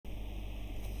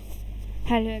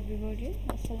Hello everybody,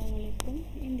 assalamu alaikum.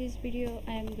 In this video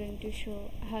I am going to show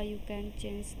how you can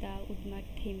change the woodmart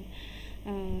theme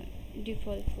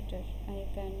default footer. You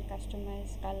can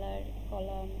customize color,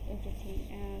 column, everything.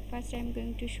 First I am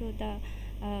going to show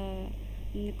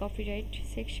the copyright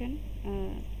section.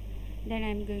 Then I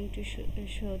am going to show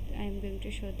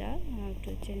the how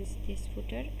to change this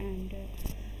footer, and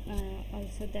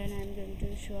also then I am going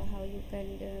to show how you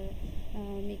can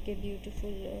make a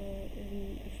beautiful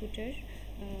footer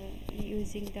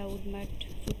using the woodmart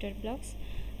footer blocks.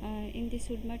 In this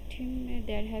woodmart theme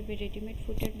there have a ready-made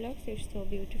footer blocks. It's so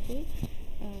beautiful.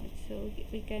 So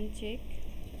we can check.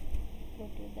 Go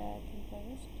to the theme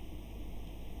first.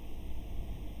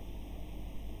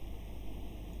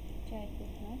 Type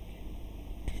woodmart.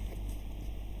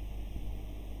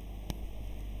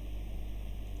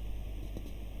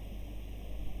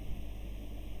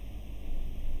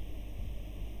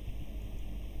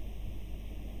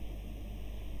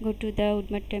 Go to the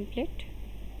woodmart template.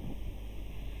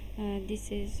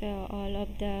 This is all of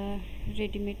the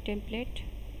ready-made template,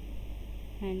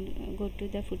 and go to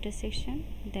the footer section.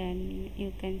 Then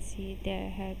you can see there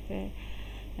have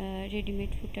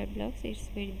ready-made footer blocks. It's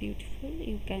very beautiful.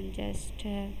 You can just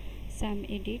some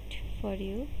edit for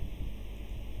you.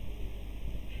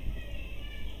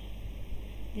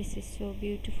 This is so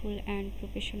beautiful and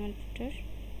professional footer.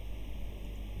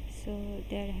 So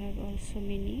there have also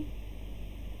many,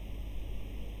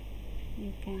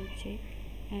 you can check.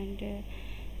 And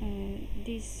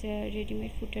this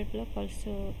ready-made footer block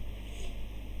also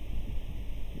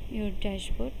your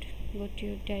dashboard. Go to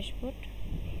your dashboard.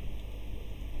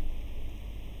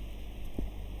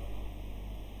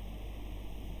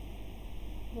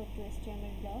 Go to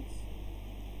HTML blocks.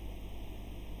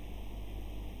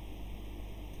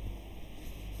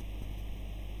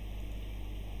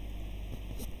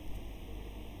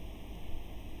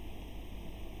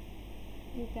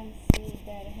 You can see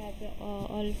there have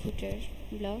all footer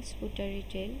blocks, footer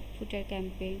retail, footer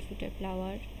campaign, footer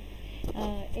flower.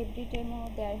 Every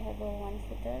demo there have one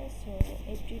footer. So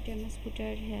every demo's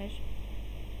footer here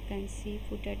you can see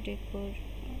footer decor.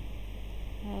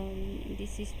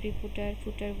 This is pre-footer,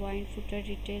 footer wine, footer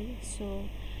retail. So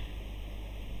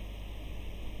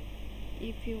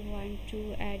if you want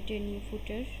to add a new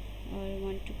footer or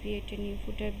want to create a new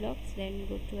footer blocks, then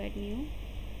go to add new.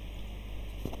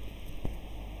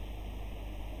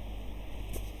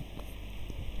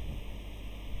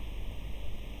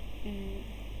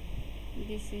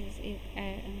 This is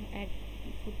add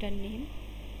footer name,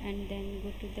 and then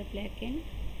go to the black end.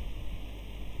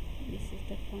 This is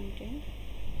the front end.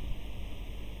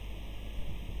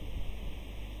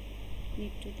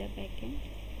 Need to the back end.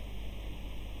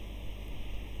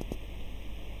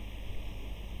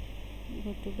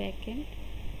 Go to back end,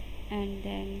 and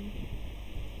then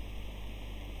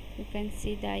you can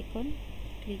see the icon.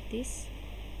 Click this.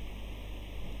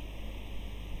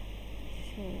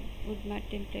 So woodmart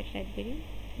template library,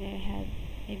 there have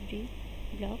every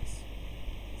blocks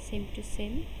same to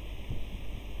same.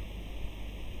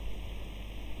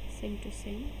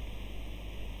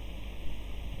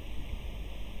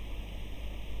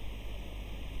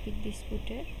 Pick this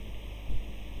footer.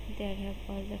 There have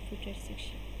all the footer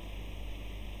section,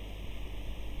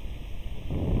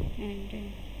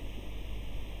 and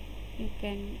you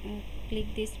can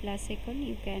click this plus icon.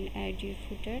 You can add your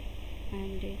footer,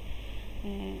 and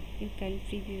you can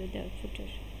preview the footer.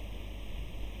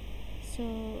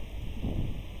 So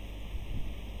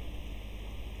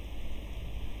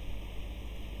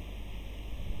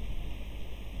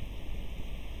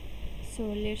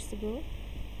let's go.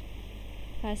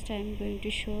 First I am going to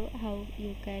show how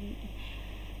you can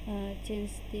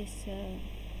change this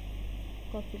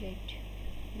copyright.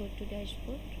 Go to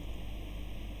dashboard.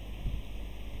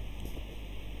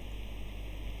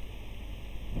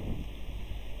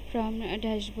 From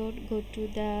dashboard, go to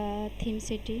the theme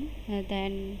setting.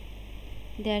 Then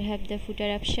there have the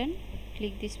footer option.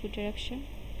 Click this footer option.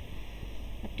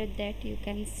 After that you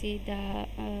can see the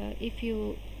if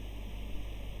you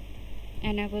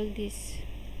enable this,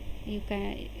 you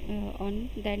can on,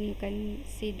 then you can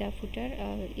see the footer.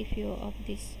 If you off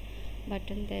this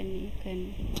button, then you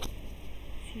can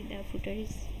see the footer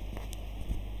is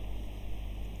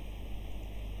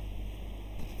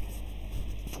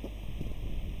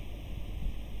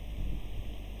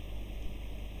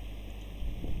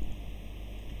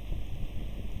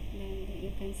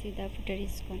see the footer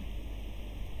is gone.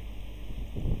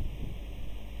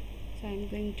 So I am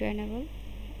going to enable,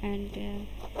 and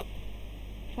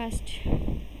first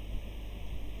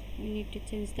we need to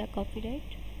change the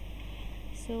copyright.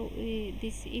 So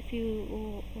this if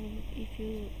you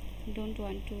don't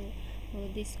want to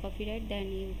this copyright,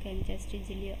 then you can just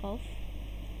easily off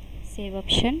save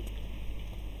option.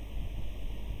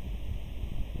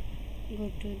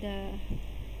 Go to the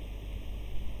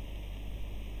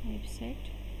website.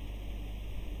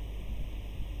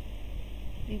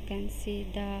 You can see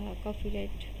the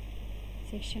copyright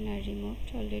section are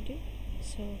removed already.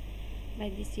 So by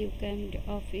this you can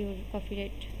off your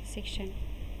copyright section.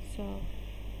 So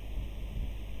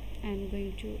I'm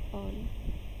going to on.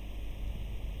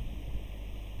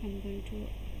 I'm going to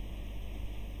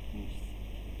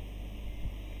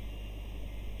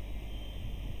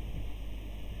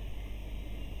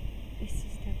this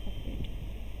is the copyright.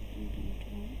 I'm going to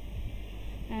on.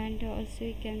 And also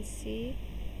you can see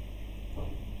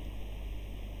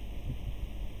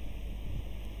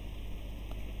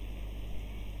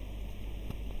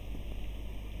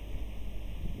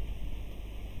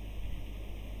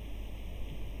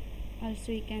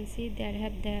there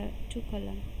have the two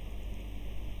column.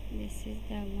 This is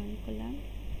the one column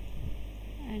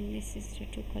and this is the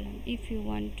two column. If you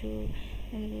want to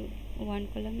one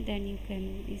column, then you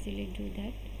can easily do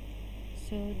that.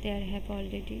 So there have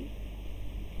already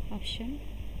option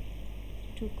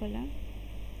two column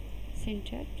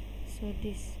centered. So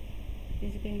this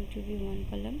is going to be one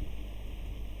column.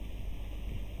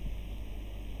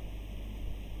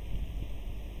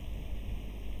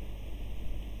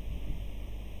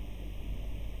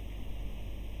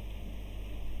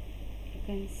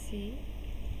 You can see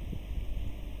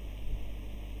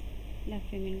the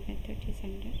payment method is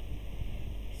under.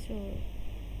 So you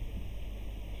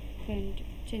can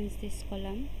change this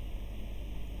column.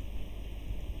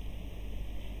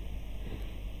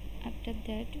 After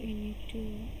that we need to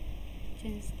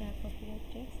change the copyright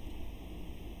text.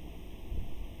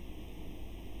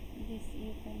 This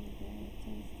you can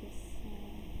change this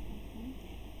icon.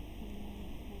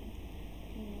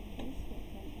 Remove this. You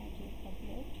can add your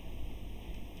copyright.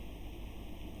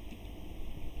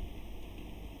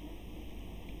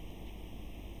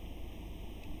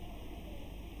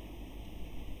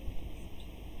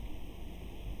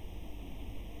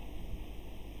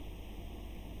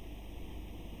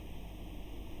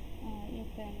 You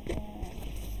can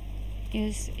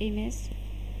use image.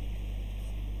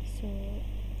 So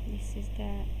this is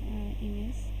the image. You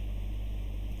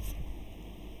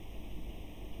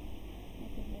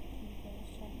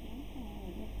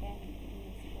can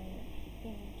use for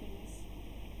payment image.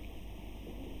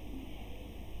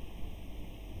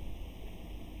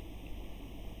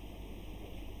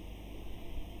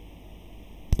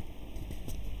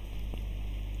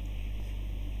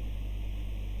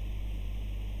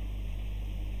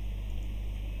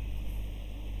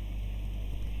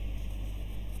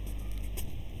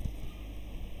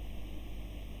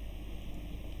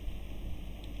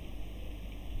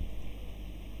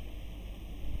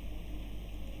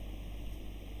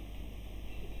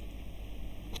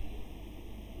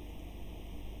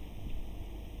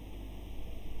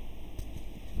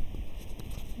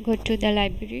 Go to the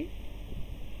library,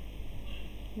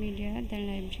 media, then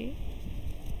library.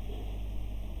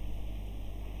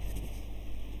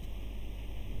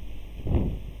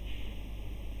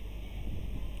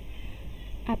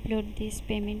 Upload this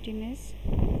payment image.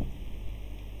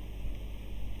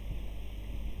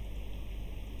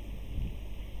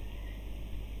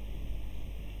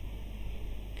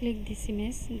 Click this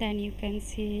image, then you can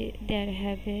see there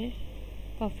have a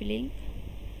copy link.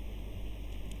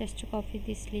 Just to copy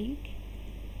this link,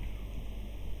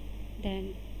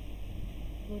 then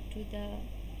go to the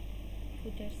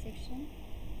footer section.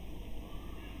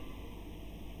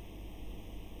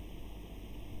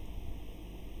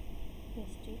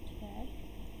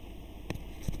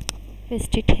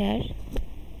 Paste it here.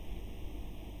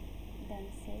 Then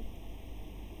save.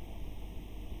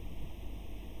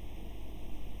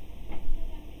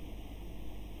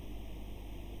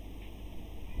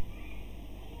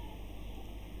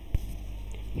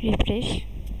 Refresh.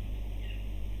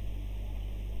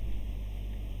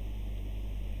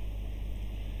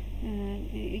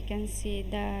 You can see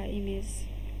the image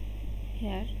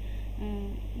here.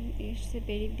 It's a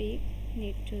very big,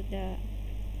 need to the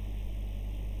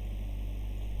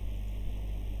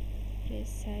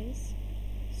press size.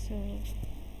 So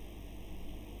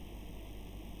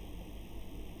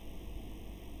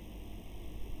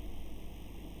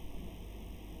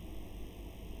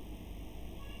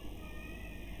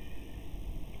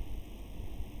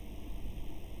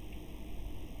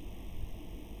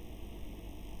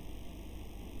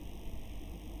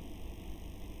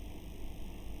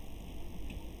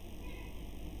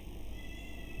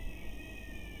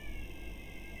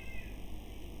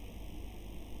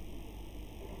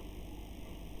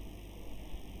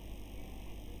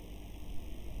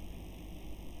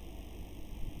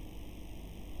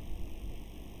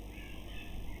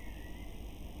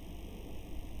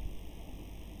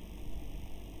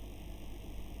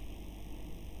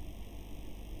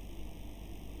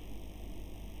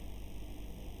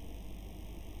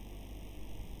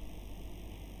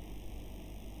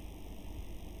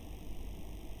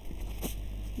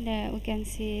we can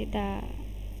see the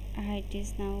height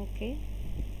is now okay.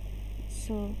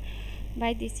 So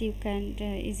by this you can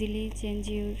easily change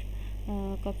your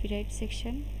copyright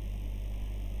section,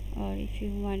 or if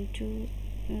you want to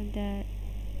the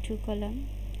 2 column,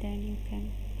 then you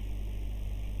can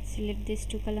select this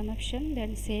 2 column option,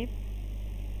 then save.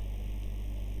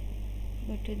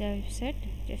 Go to the website,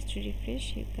 just to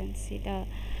refresh. You can see the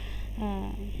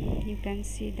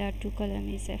 2 column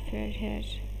is appeared here.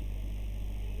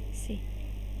 See.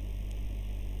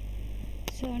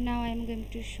 So now I am going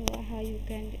to show how you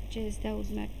can change the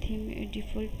woodmart theme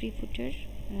default pre-footer.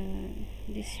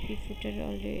 This pre-footer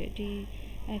already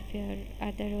appear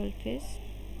other old page.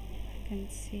 You can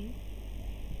see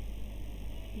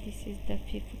this is the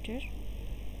pre-footer.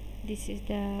 This is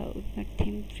the woodmart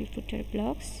theme pre-footer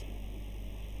blocks.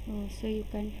 So you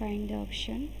can find the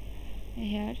option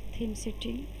here, theme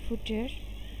setting, footer.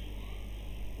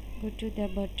 Go to the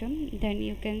bottom, then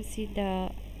you can see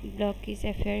the block is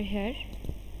appear here.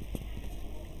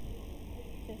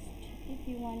 Just if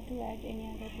you want to add any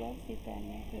other blocks, you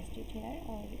can paste it here,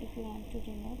 or if you want to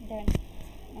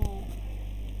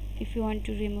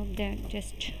remove, then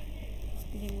just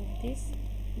remove this,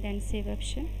 then save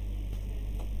option.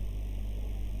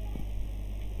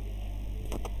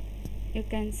 You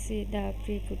can see the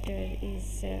pre-footer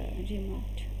is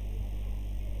removed.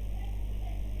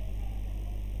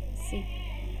 See.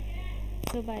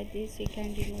 So by this we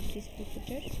can remove this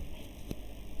pre-footer.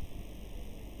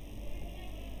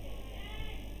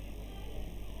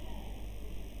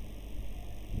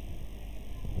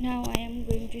 Now I am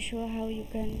going to show how you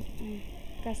can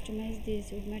customize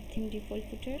this woodmart theme default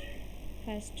footer.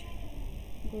 First,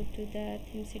 go to the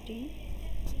theme setting,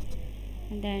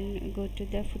 and then go to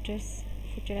the footer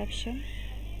option.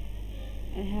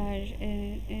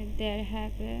 Here there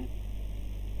have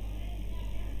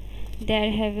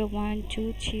a 1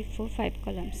 2 3 4 5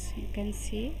 columns. You can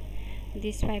see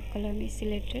this 5 column is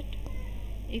selected.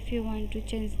 If you want to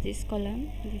change this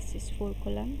column, this is 4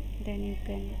 column, then you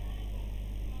can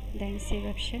save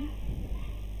option.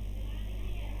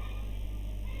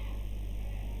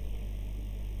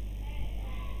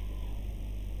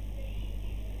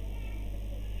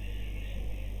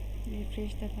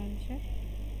 Refresh the launcher.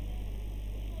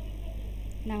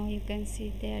 Now you can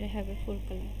see there I have a 4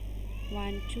 column,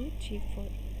 1 2 3 4.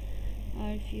 Or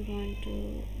if you want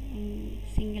to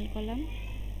single column,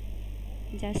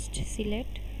 just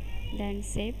select, then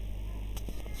save.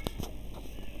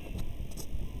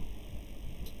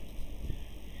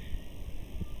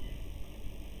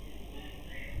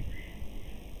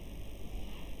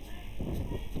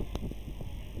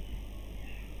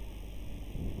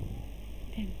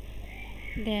 Then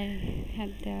there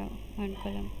have the 1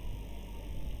 column.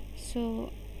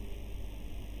 So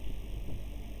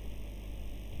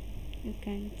you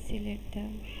can select the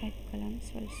 5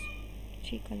 columns, also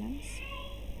 3 columns.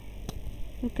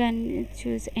 You can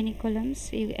choose any columns,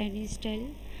 any style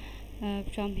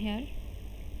from here.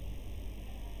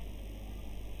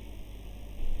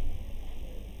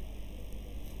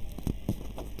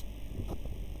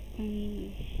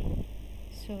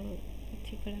 So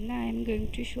 3 column. Now I am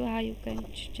going to show how you can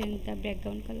change the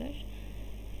background color.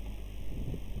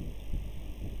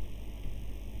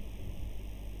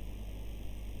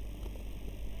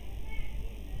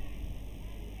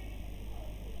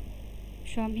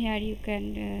 From here you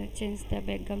can change the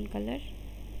background color.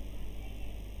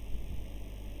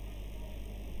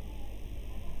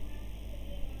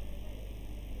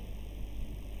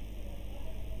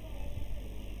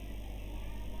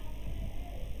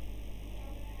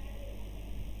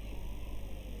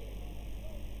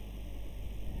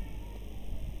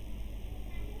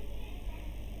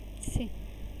 See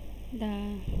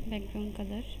the background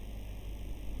color.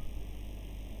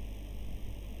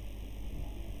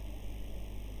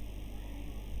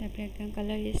 The background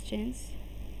color is changed.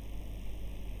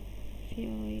 If you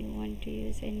want to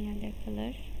use any other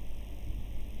color,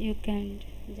 you can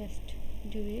just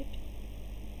do it.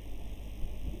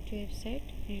 To website,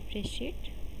 refresh it.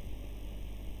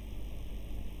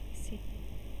 See.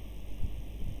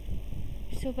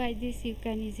 So by this you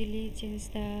can easily change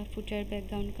the footer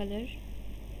background color.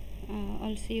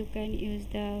 Also you can use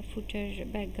the footer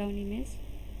background image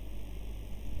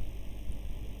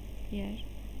here.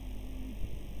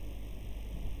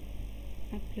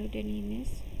 Upload an image.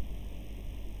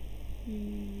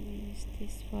 Use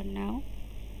this for now.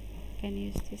 Can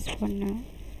use this for now.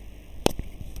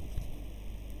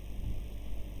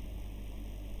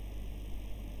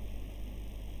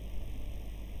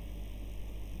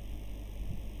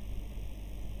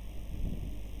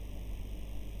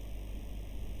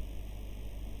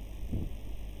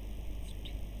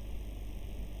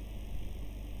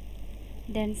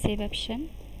 then save option.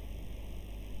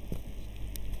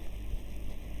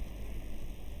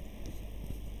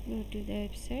 Go to the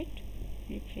website,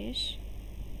 refresh.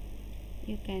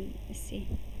 You can see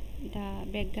the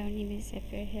background image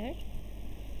appear here.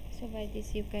 So by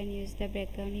this you can use the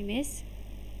background image.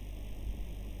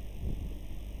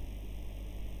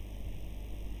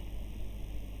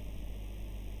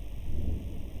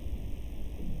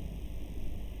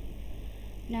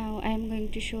 Now I am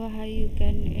going to show how you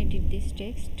can edit this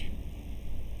text.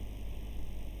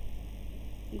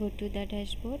 Go to the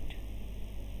dashboard,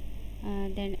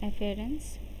 then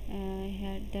appearance,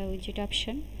 here the widget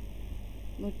option.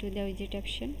 Go to the widget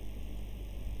option.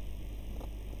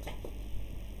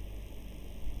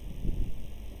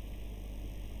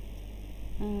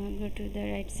 Go to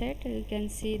the right side. You can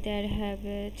see there have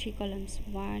 3 columns,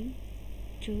 1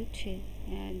 2 3,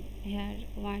 and here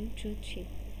 1 2 3.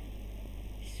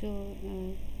 So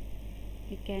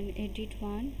you can edit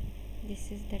one.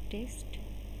 This is the text.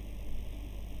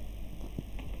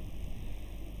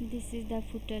 This is the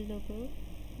footer logo.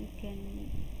 You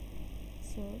can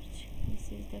search.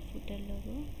 This is the footer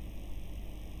logo.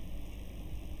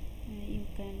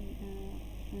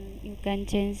 You can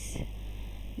change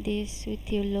this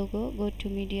with your logo. Go to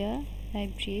media,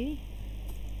 library,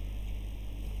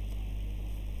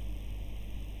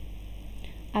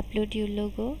 upload your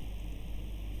logo.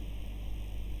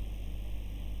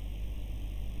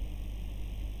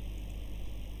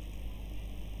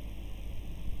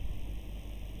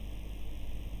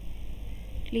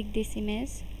 Click this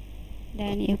image,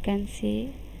 then you can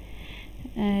see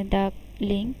the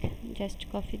link. Just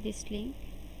copy this link.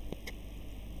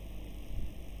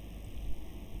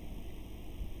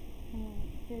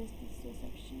 Press this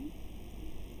option.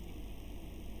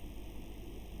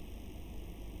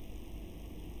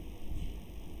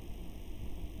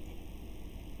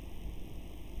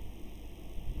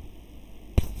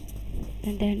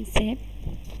 And then save.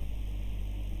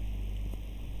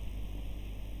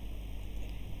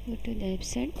 Go to the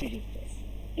website,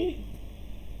 refresh.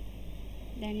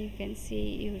 Then you can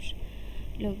see your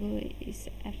logo is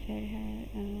appear here.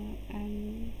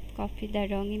 And copy the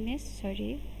wrong image.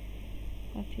 Sorry,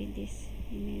 copy this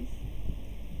image.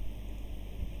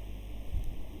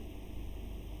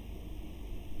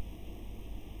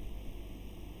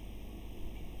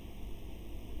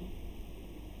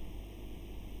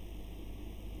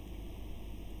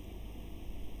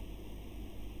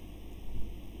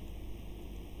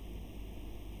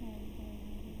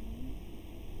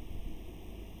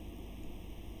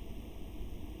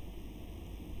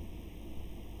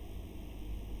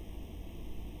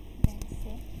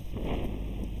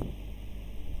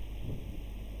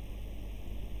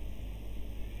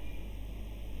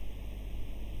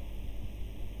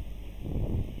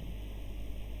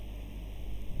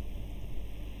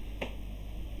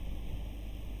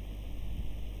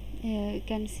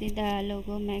 You can see the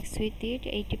logo max with it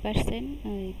 80%.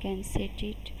 You can set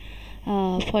it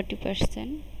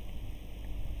 40%.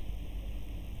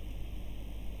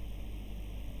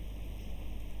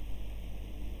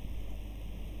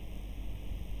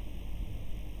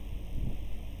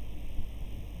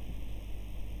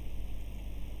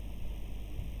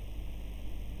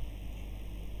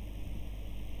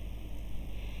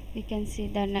 We can see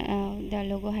the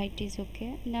logo height is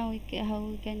okay. Now how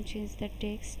we can change the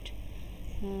text.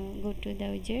 Go to the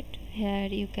widget. Here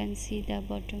you can see the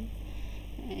bottom.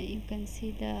 You can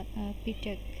see the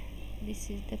p-tag. This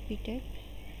is the p-tag.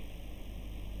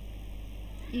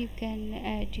 You can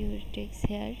add your text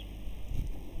here.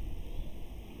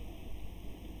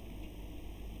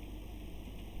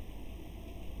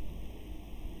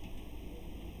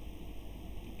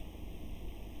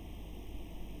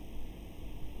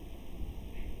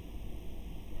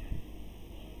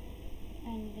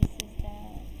 And this is the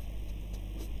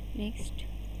next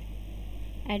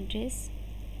address.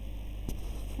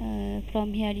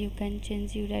 From here you can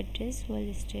change your address.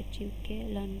 Wall Street, UK,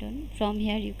 London. From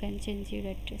here you can change your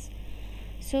address.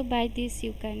 So by this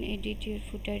you can edit your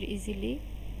footer easily,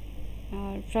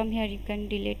 or from here you can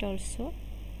delete also.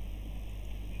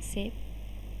 Save.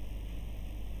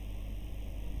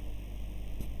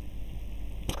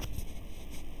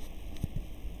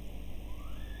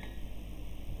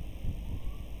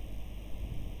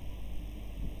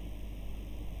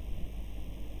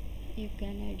 You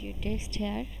can add your text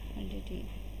here already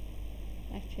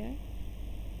appear.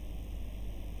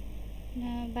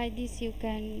 Now by this way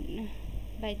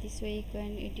you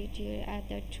can edit your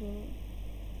other 2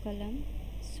 column.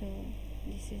 So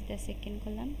this is the second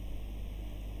column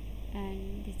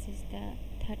and this is the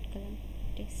third column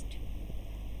text.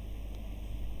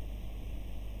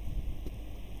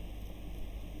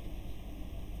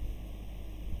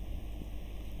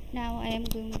 Now I am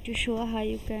going to show how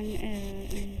you can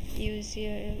use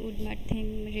your woodmart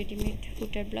theme ready-made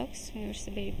footer blocks. It's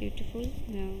very beautiful.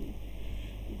 Now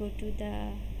go to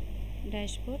the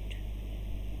dashboard.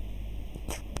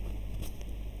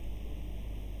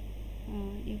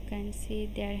 You can see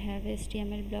there have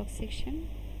HTML block section,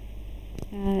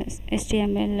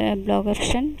 HTML blog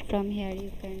option. From here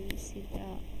you can see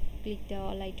click the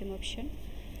all item option.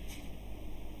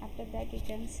 After that you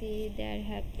can see there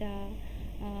have the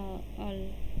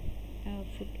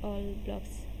all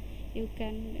blocks. You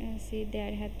can see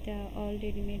there have the all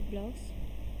ready-made blocks,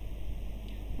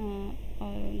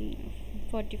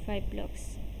 45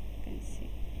 blocks you can see.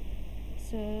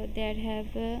 So there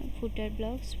have footer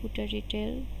blocks, footer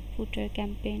retail, footer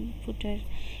campaign, footer.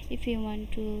 If you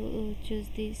want to choose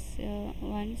this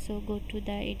one, so go to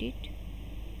the edit.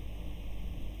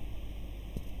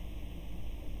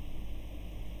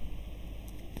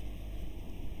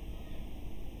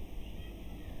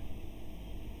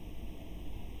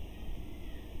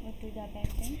 Go to the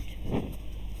backend.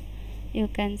 You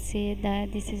can see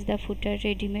that this is the footer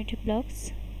ready-made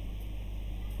blocks.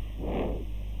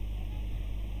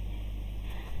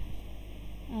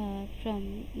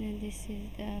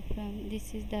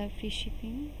 This is the free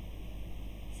shipping.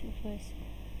 So first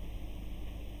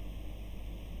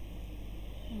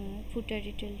footer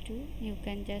retail 2, you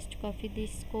can just copy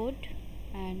this code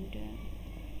and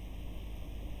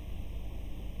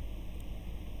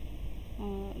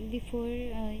before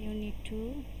you need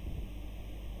to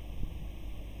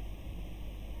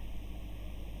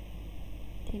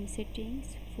theme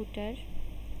settings, footer.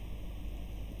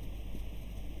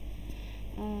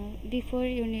 Before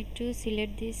you need to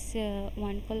select this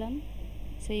one column,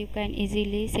 so you can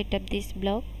easily set up this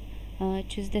block.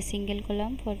 Choose the single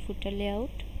column for footer layout.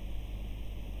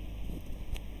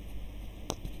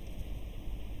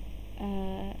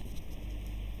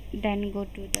 Then go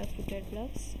to the footer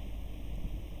blocks.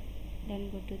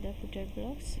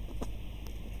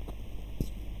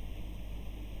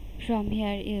 From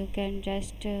here you can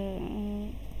just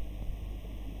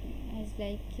as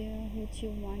like which you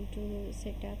want to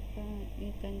set up,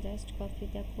 you can just copy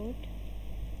the code,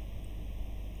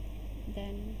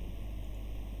 then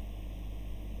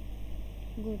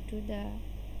go to the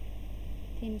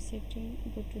theme setting,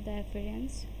 go to the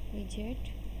appearance widget.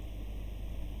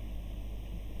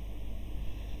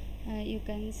 You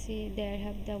can see there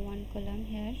have the one column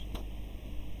here.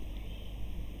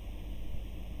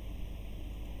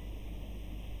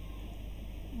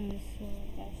 So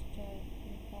just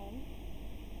click on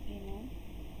remove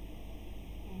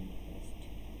and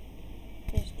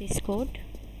paste this code,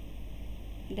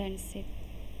 then save.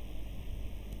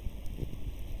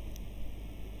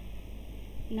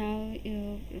 Now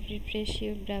you refresh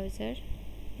your browser.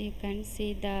 You can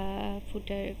see the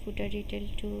footer retail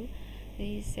 2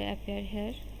 is appear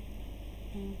here.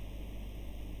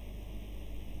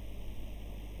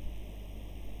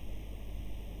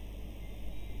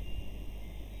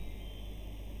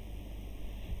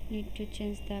 Need to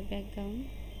change the background.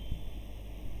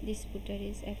 This footer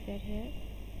is appear here.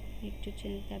 Need to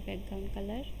change the background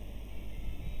color.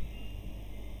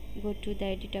 Go to the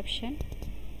edit option.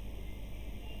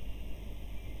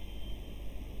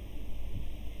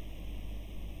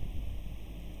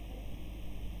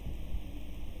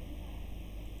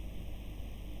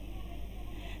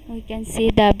 We can see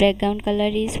the background color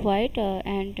is white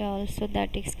and also the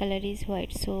text color is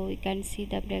white, so we can see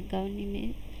the background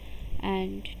image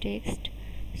and text.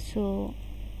 So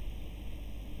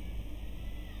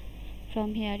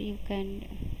from here you can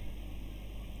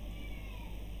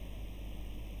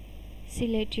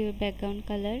select your background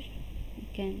color. You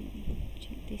can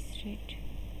check this red.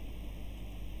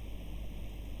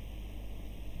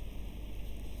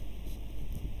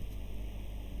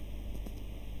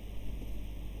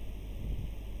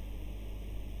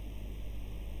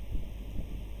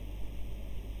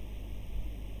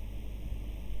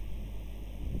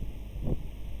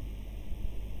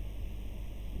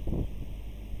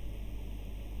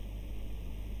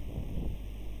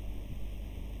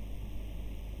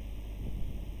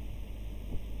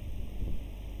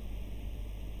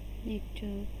 Need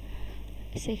to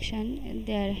section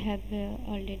there have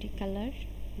already color.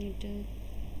 Need to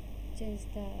change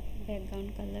the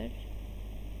background color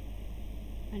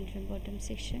under bottom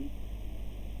section.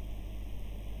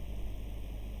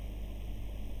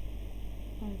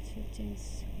 Also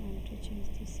want to change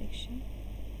this section.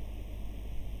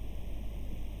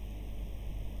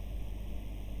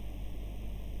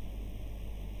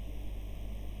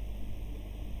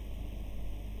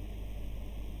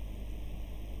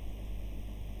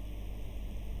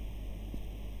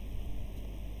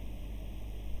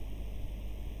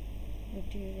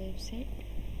 go to your website.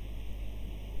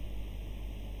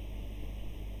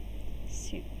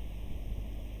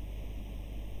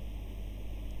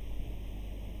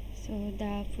 So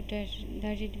the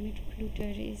ready-made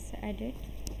footer is added.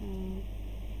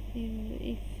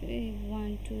 If you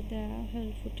want to the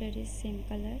whole footer is same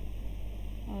color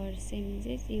or same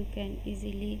size, you can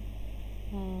easily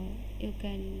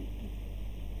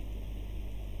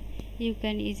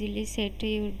set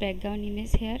your background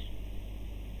image here.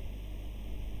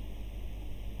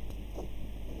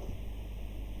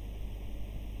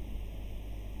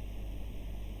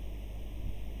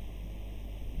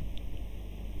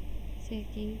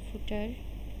 Checking footer,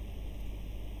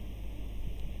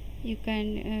 you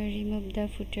can remove the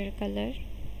footer color.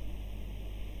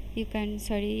 You can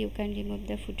remove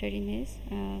the footer image.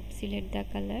 Select the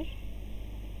color.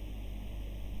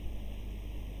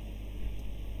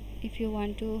 If you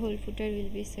want to whole footer will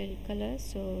be self color,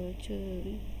 so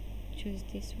choose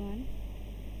this one.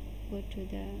 Go to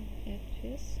the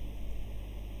address.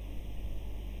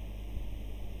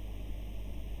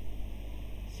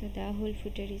 So the whole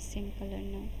footer is same color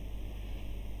now.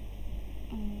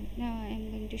 Now I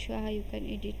am going to show how you can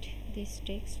edit this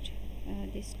text,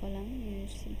 this column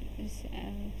in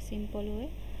a simple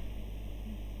way.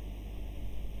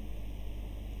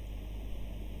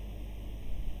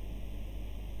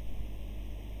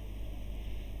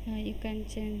 You can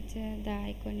change the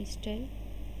icon style.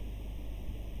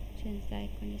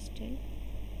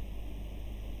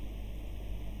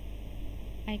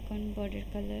 Icon border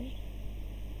color.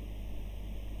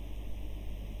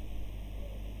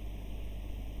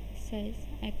 Size,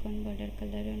 icon border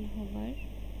color on hover.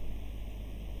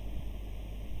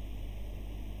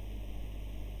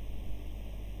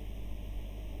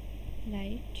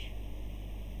 Light.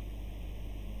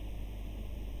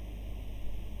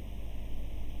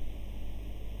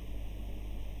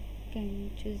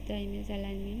 Can choose the image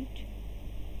alignment.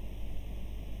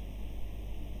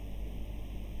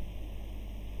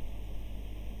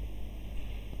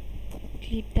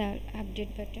 Click the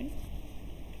update button.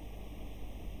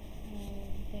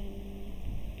 Then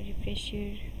refresh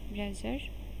your browser.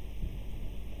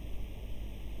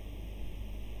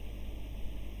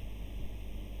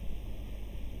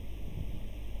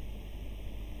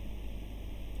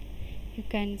 You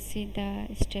can see the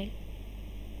style,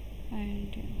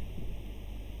 and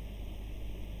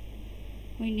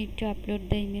we need to upload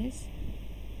the image.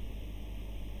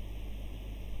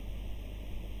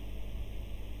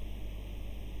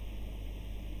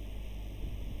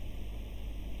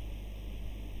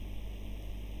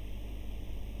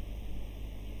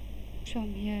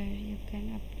 From here you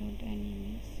can upload an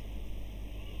image.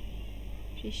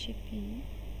 Free shipping.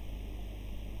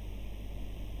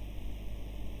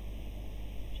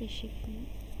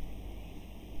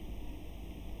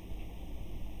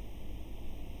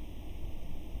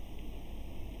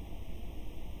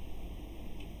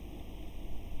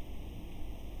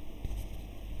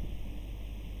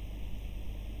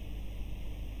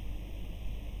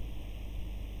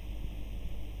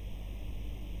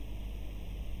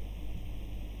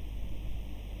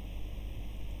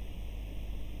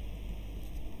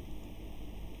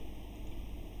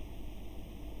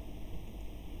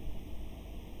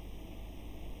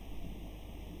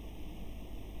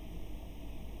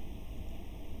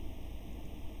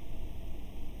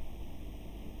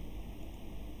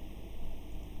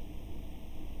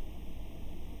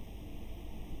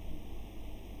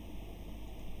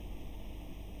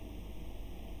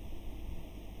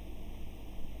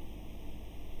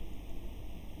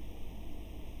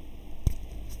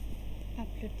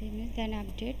 Upload the image, then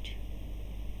update.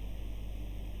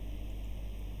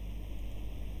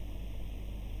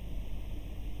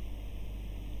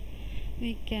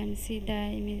 We can see the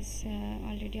image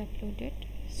already uploaded.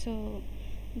 So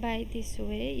by this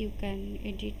way you can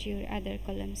edit your other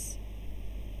columns.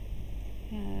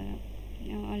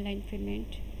 Online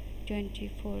payment,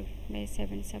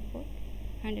 24/7 support,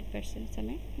 100%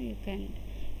 submit. You can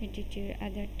edit your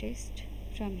other text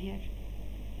from here.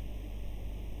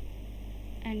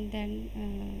 And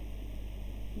then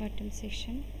bottom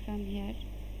section, from here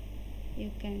you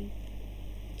can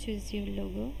choose your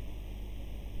logo.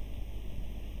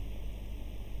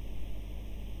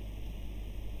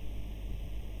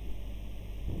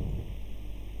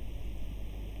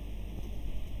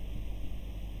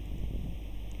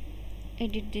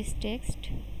 Edit this text.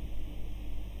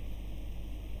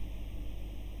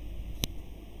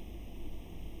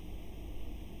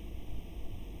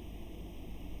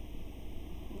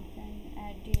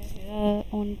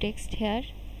 Own text here.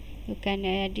 You can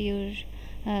add your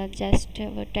just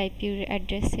type your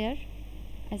address here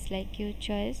as like your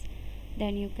choice.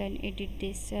 then you can edit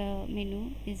this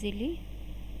menu easily.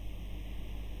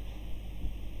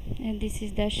 And this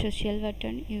is the social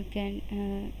button. You can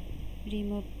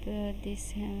remove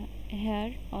this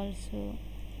here also.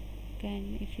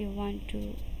 Can, if you want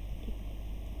to,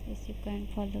 yes, you can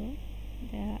follow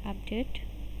the update.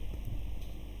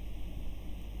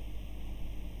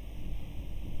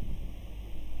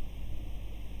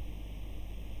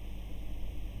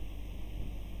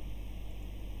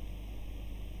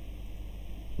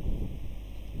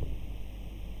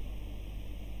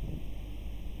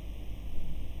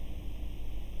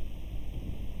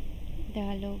 The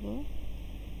logo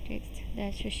text,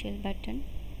 the social button.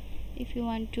 If you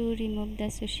want to remove the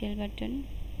social button,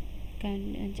 you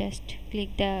can just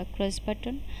click the cross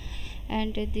button.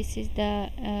 And this is the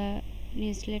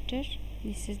newsletter.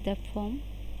 This is the form.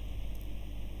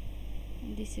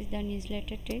 This is the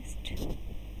newsletter text.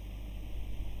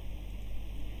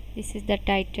 This is the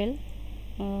title.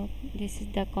 This is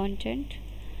the content,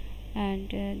 and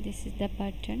this is the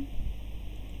button.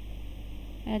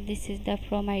 This is the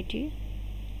from ID.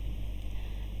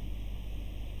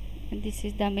 And this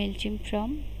is the MailChimp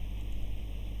from.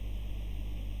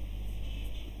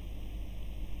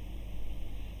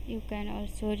 You can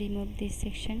also remove this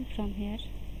section from here.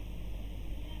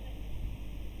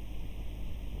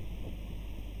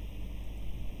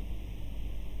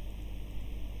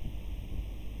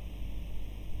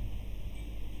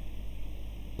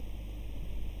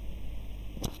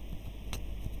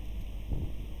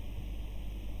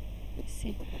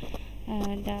 See,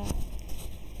 the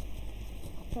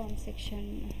from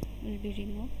section will be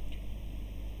removed.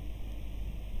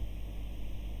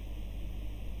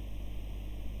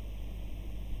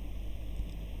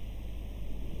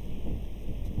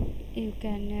 You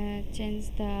can change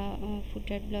the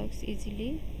footer blocks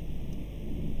easily.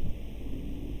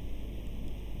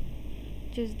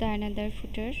 Choose the another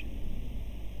footer,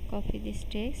 copy this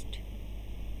text,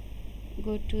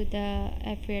 go to the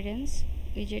appearance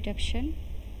widget option,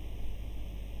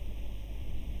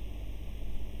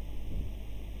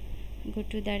 go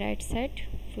to the right side,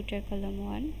 footer column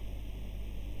 1,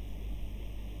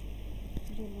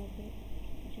 remove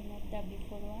the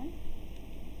before one,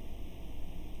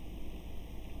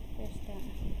 press the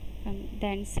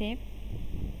then save.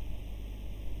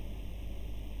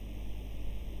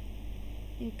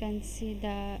 You can see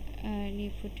the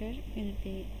new footer will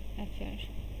be appear.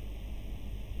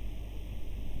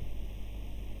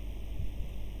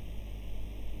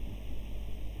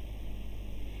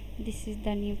 This is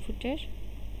the new footer.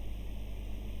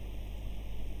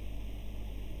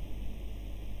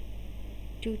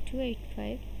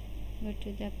 $2285. Go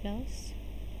to the blouse.